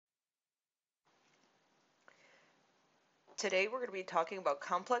Today we're going to be talking about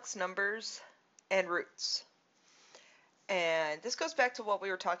complex numbers and roots. And this goes back to what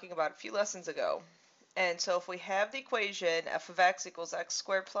we were talking about a few lessons ago. And so if we have the equation f of x equals x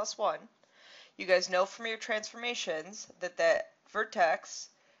squared plus 1, you guys know from your transformations that that vertex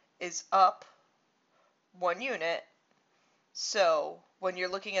is up 1 unit. So when you're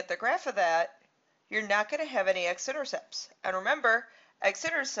looking at the graph of that, you're not going to have any x-intercepts. And remember,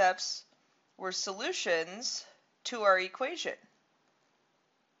 x-intercepts were solutions to our equation.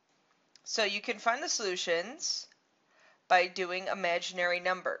 So you can find the solutions by doing imaginary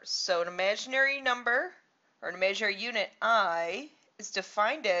numbers. So an imaginary number, or an imaginary unit, I, is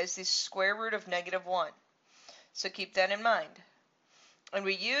defined as the square root of -1. So keep that in mind. And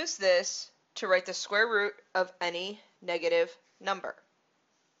we use this to write the square root of any negative number.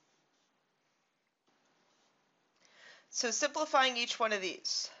 So simplifying each one of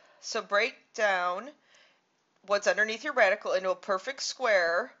these. So break down what's underneath your radical into a perfect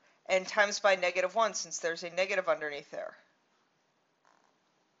square and times by -1 since there's a negative underneath there.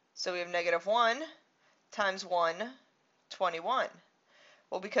 So we have -1 times 1, 21.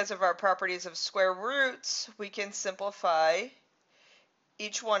 Well, because of our properties of square roots, we can simplify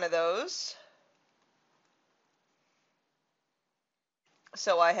each one of those.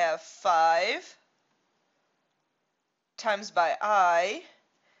 So I have 5 times by I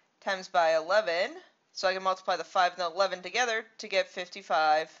times by 11. So I can multiply the 5 and the 11 together to get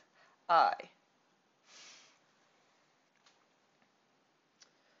 55i.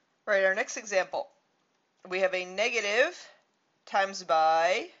 Right, our next example. We have a negative times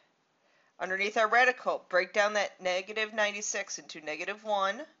by, underneath our radical, break down that negative 96 into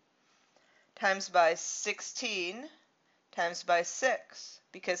 -1 times by 16 times by 6,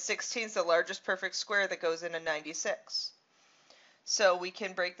 because 16 is the largest perfect square that goes into 96. So we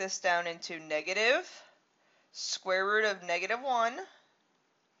can break this down into negative square root of -1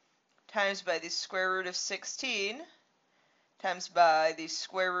 times by the square root of 16 times by the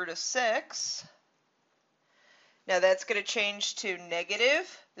square root of 6. Now that's going to change to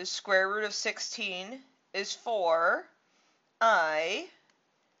negative. The square root of 16 is 4i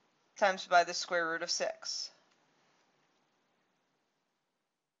times by the square root of 6.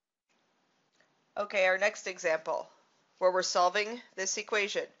 Okay, our next example, where we're solving this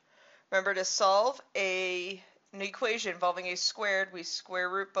equation. Remember, to solve an equation involving a squared, we square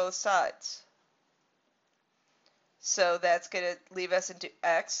root both sides. So that's going to leave us into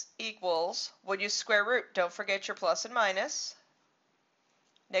x equals, when you square root, don't forget your plus and minus.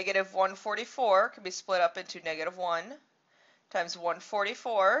 -144 can be split up into -1 times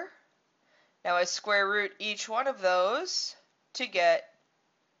 144. Now I square root each one of those to get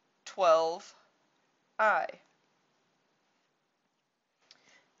 12i.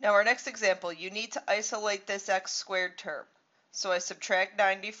 Now our next example, you need to isolate this x squared term. So I subtract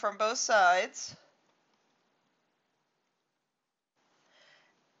 90 from both sides.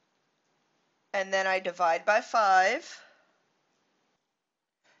 And then I divide by 5.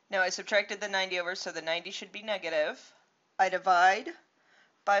 Now I subtracted the 90 over, so the 90 should be negative. I divide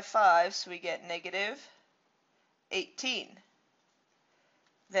by 5, so we get -18.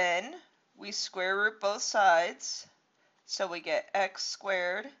 Then we square root both sides, so we get x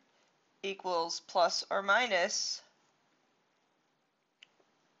squared equals plus or minus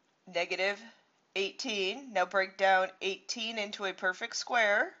 -18. Now break down 18 into a perfect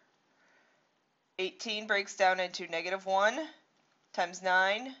square. 18 breaks down into -1 times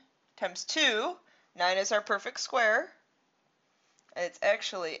 9 times 2. 9 is our perfect square. And it's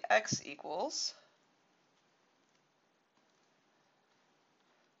actually x equals,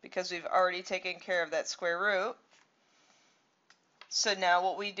 because we've already taken care of that square root. So now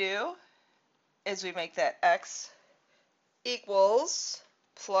what we do is we make that x equals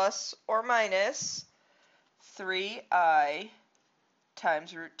plus or minus 3i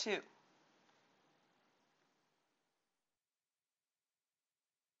times root 2.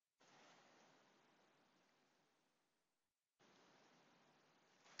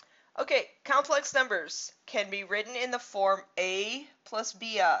 Okay, complex numbers can be written in the form a plus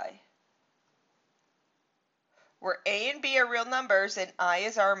bi, where a and b are real numbers and I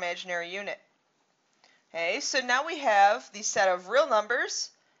is our imaginary unit. Okay, so now we have the set of real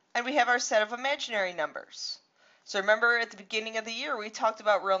numbers and we have our set of imaginary numbers. So remember, at the beginning of the year we talked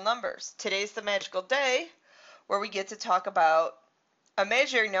about real numbers. Today's the magical day where we get to talk about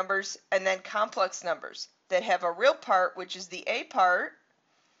imaginary numbers and then complex numbers that have a real part, which is the a part,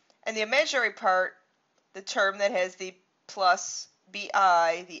 and the imaginary part, the term that has the plus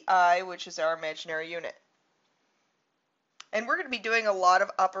bi, the I, which is our imaginary unit. And we're going to be doing a lot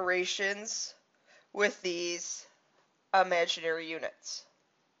of operations with these imaginary units.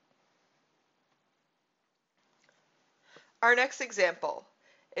 Our next example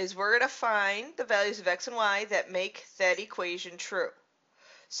is we're going to find the values of x and y that make that equation true.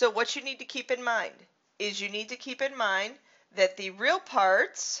 So what you need to keep in mind is you need to keep in mind that the real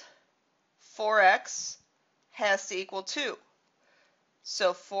parts, 4x, has to equal 2.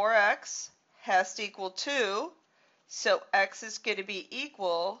 So 4x has to equal 2, so x is going to be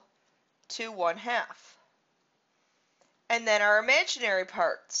equal to 1/2. And then our imaginary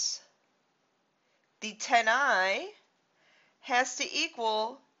parts, the 10i has to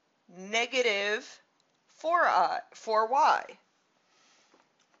equal negative 4y.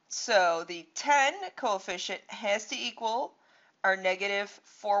 So the 10 coefficient has to equal our negative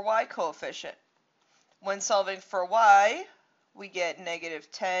 4y coefficient. When solving for y, we get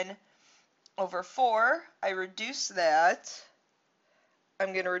negative 10 over 4. I reduce that.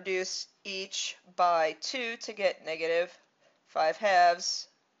 I'm going to reduce each by 2 to get negative 5/2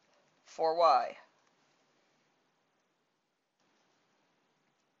 4y.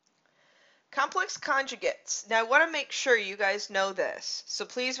 Complex conjugates. Now I want to make sure you guys know this, so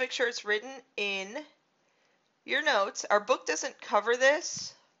please make sure it's written in your notes. Our book doesn't cover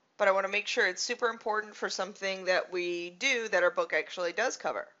this, but I want to make sure it's super important for something that we do that our book actually does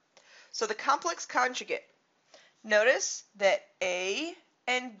cover. So the complex conjugate. Notice that A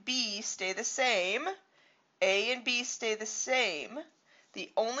and B stay the same. A and B stay the same. The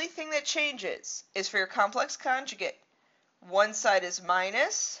only thing that changes is for your complex conjugate, one side is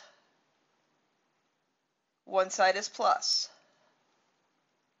minus, one side is plus.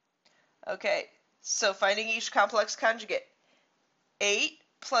 Okay, so finding each complex conjugate. 8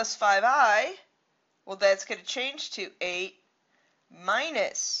 plus 5i, well, that's going to change to 8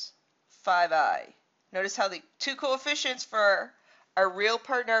 minus 5i. Notice how the two coefficients for our real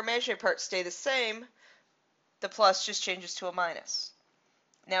part and our imaginary part stay the same. The plus just changes to a minus.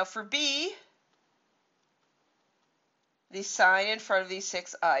 Now for b, the sign in front of the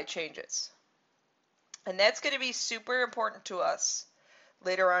 6i changes. And that's going to be super important to us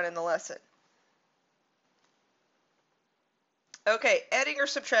later on in the lesson. Okay, adding or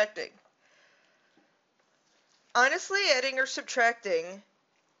subtracting. Honestly, adding or subtracting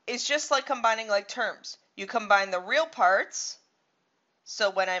is just like combining like terms. You combine the real parts.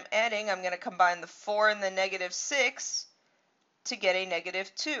 So when I'm adding, I'm going to combine the 4 and the negative 6 to get a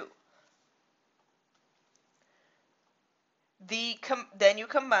negative 2. Then you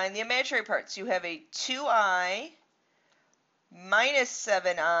combine the imaginary parts. You have a 2i minus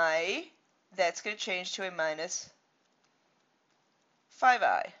 7i. That's going to change to a minus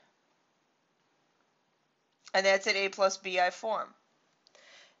 5i. And that's in a plus bi form.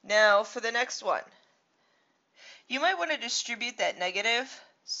 Now for the next one. You might want to distribute that negative.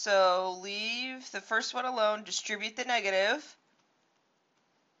 So leave the first one alone, distribute the negative,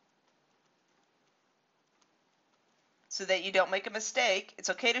 so that you don't make a mistake. It's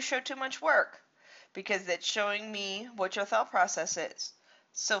okay to show too much work, because that's showing me what your thought process is.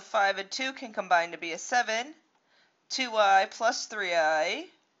 So 5 and 2 can combine to be a 7. 2i plus 3i,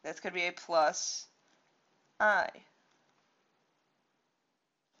 that's going to be a plus I.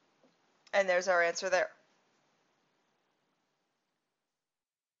 And there's our answer there.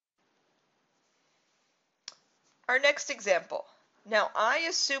 Our next example. Now I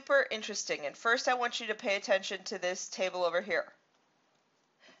is super interesting, and first I want you to pay attention to this table over here.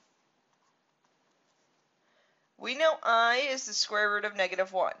 We know I is the square root of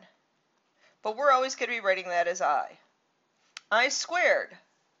negative 1, but we're always going to be writing that as I squared.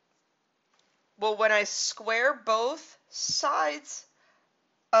 Well, when I square both sides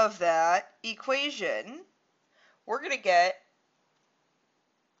of that equation, we're going to get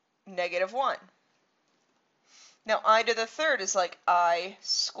negative 1. Now I to the third is like I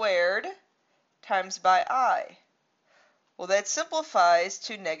squared times by I. Well, that simplifies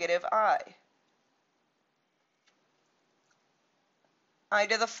to negative I. I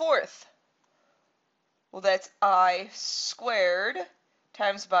to the fourth. Well, that's I squared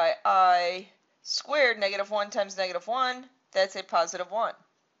times by I squared. Negative 1 times negative 1, that's a positive 1.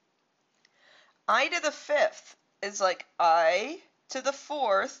 I to the fifth is like I to the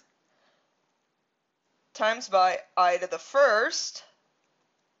fourth times by I to the first,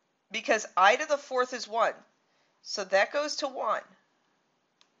 because I to the fourth is 1. So that goes to 1.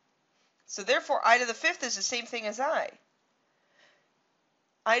 So therefore, I to the fifth is the same thing as I.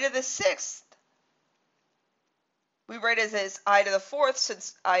 I to the sixth, we write it as I to the fourth,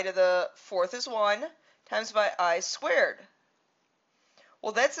 since I to the fourth is 1, times by I squared.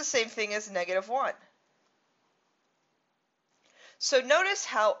 Well, that's the same thing as negative 1. So notice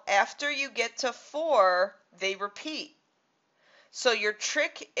how after you get to 4, they repeat. So your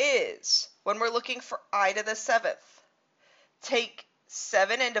trick is, when we're looking for I to the 7th, take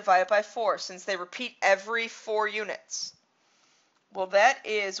 7 and divide it by 4, since they repeat every 4 units. Well, that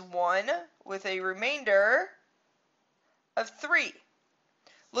is 1 with a remainder of 3.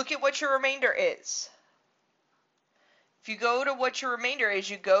 Look at what your remainder is. If you go to what your remainder is,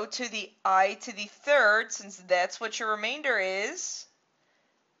 you go to the I to the 3rd, since that's what your remainder is.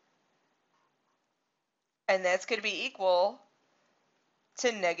 And that's going to be equal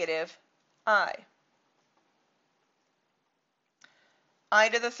to negative I. I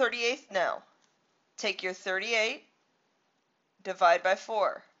to the 38th now. Take your 38, divide by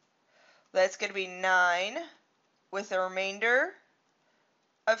 4. That's going to be 9 with a remainder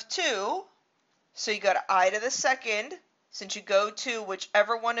of 2. So you got I to the 2nd. Since you go to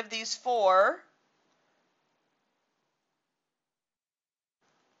whichever one of these 4,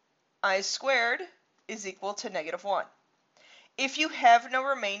 I squared is equal to negative 1. If you have no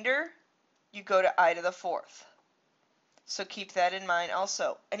remainder, you go to I to the 4th. So keep that in mind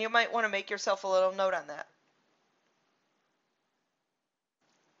also. And you might want to make yourself a little note on that.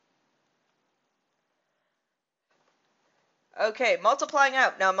 Okay, multiplying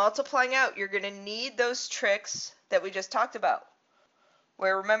out. Now multiplying out, you're going to need those tricks that we just talked about.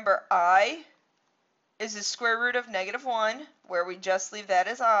 Where remember, I is the square root of negative 1, where we just leave that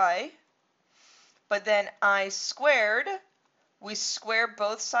as I. But then I squared, we square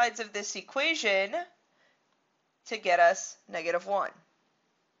both sides of this equation to get us negative 1.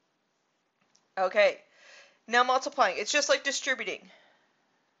 Okay, now multiplying. It's just like distributing.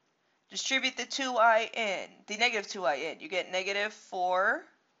 Distribute the 2i in, the negative 2i in. You get negative 4i.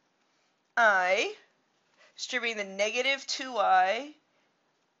 Distributing the negative 2i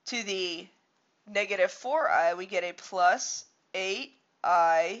to the negative 4i, we get a plus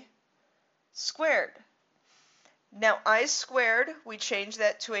 8i squared. Now I squared, we change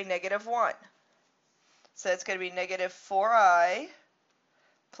that to a negative 1. So that's going to be negative 4i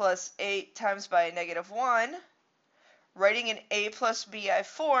plus 8 times by a negative 1. Writing in a plus bi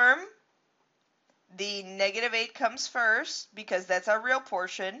form, the negative 8 comes first because that's our real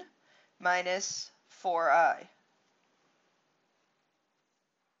portion, minus 4i.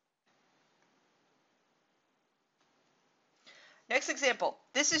 Next example,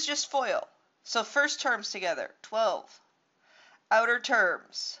 this is just FOIL. So first terms together, 12. Outer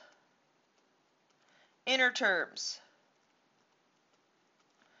terms, inner terms,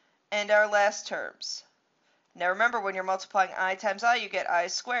 and our last terms. Now remember, when you're multiplying I times I, you get I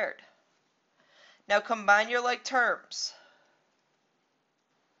squared. Now combine your like terms.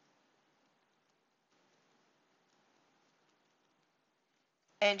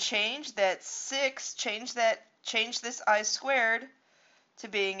 And change that 6, change this I squared to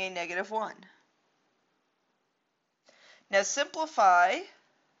being a negative 1. Now simplify.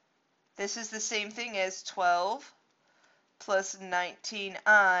 This is the same thing as 12 plus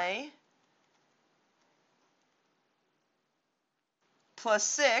 19i plus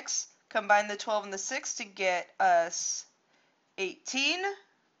 6. Combine the 12 and the 6 to get us 18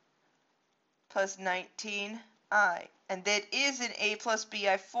 plus 19i. And that is in a plus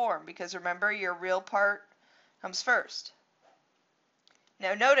bi form, because remember, your real part comes first.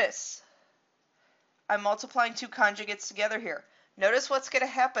 Now notice, I'm multiplying two conjugates together here. Notice what's going to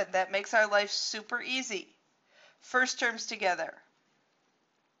happen. That makes our life super easy. First terms together.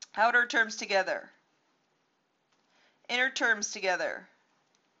 Outer terms together. Inner terms together.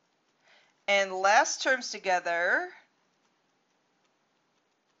 And last terms together.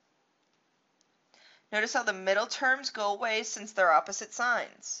 Notice how the middle terms go away since they're opposite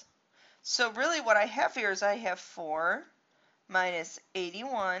signs. So really what I have here is I have 4 minus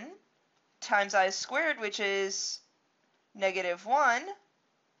 81 times I squared, which is negative 1.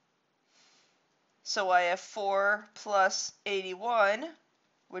 So I have 4 plus 81,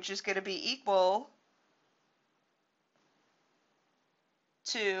 which is going to be equal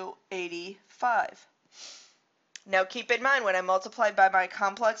to 85. Now keep in mind, when I multiplied by my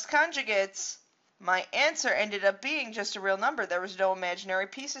complex conjugates, my answer ended up being just a real number. There was no imaginary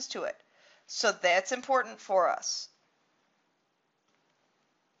pieces to it. So that's important for us.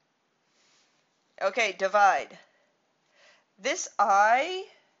 Okay, divide. This I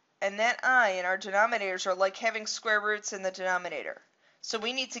and that I in our denominators are like having square roots in the denominator. So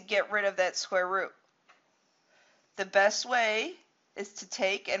we need to get rid of that square root. The best way is to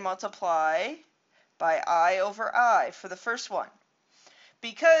take and multiply by I over I for the first one.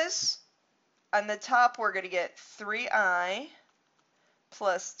 Because on the top we're going to get 3i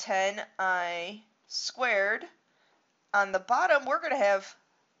plus 10i squared. On the bottom we're going to have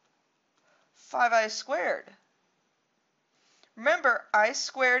 5i squared. Remember, I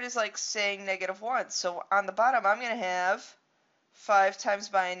squared is like saying negative 1. So on the bottom, I'm going to have 5 times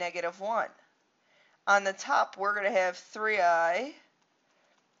by a negative 1. On the top, we're going to have 3i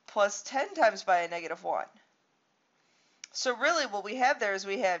plus 10 times by a negative 1. So really what we have there is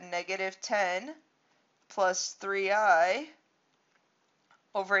we have negative 10 plus 3i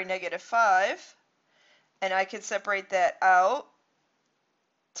over a negative 5. And I can separate that out.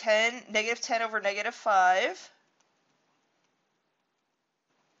 Negative 10 over negative 5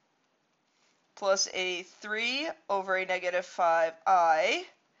 plus a 3 over a negative 5i.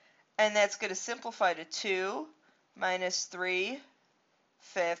 And that's going to simplify to 2 minus 3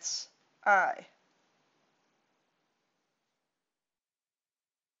 fifths I.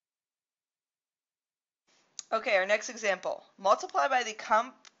 Okay, our next example. Multiply by the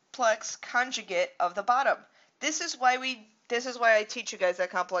complex conjugate of the bottom. This is why I teach you guys that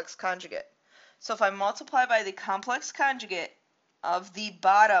complex conjugate. So if I multiply by the complex conjugate of the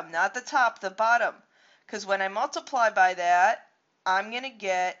bottom, not the top, the bottom, because when I multiply by that, I'm going to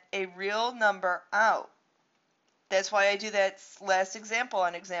get a real number out. That's why I do that last example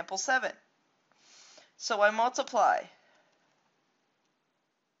on example 7. So I multiply.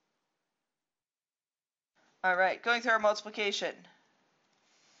 All right, going through our multiplication.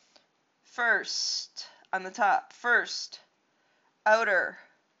 First, on the top, first, outer,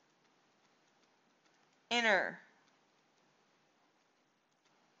 inner,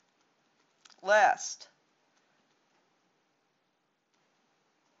 last.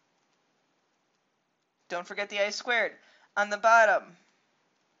 Don't forget the I squared. On the bottom,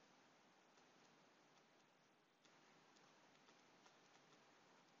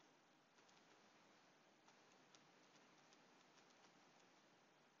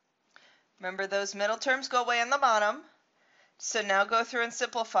 remember those middle terms go away on the bottom. So now go through and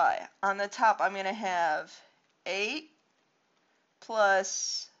simplify. On the top, I'm going to have 8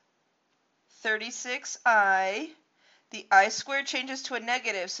 plus 36i. The I squared changes to a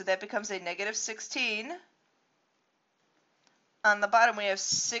negative, so that becomes a negative 16. On the bottom, we have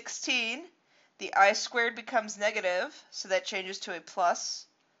 16. The I squared becomes negative, so that changes to a plus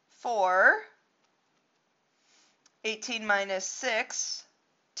 4. 18 minus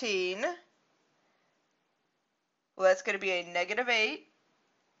 16. Well, that's going to be a negative 8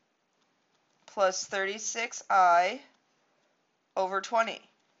 plus 36i over 20.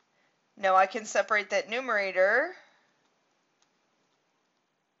 Now I can separate that numerator.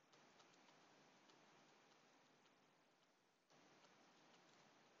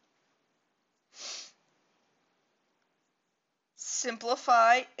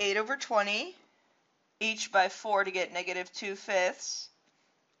 Simplify 8 over 20, each by 4 to get negative 2 fifths.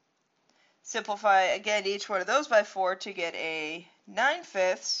 Simplify again each one of those by 4 to get a 9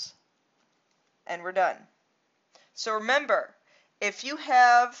 fifths. And we're done. So remember, if you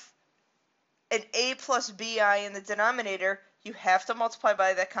have an a plus bi in the denominator, you have to multiply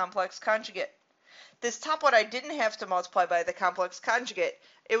by that complex conjugate. This top one I didn't have to multiply by the complex conjugate.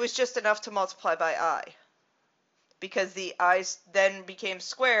 It was just enough to multiply by I, because the i's then became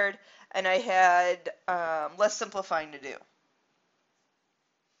squared and I had less simplifying to do.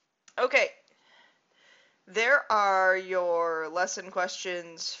 Okay, there are your lesson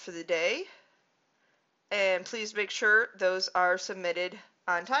questions for the day, and please make sure those are submitted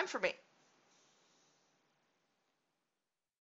on time for me.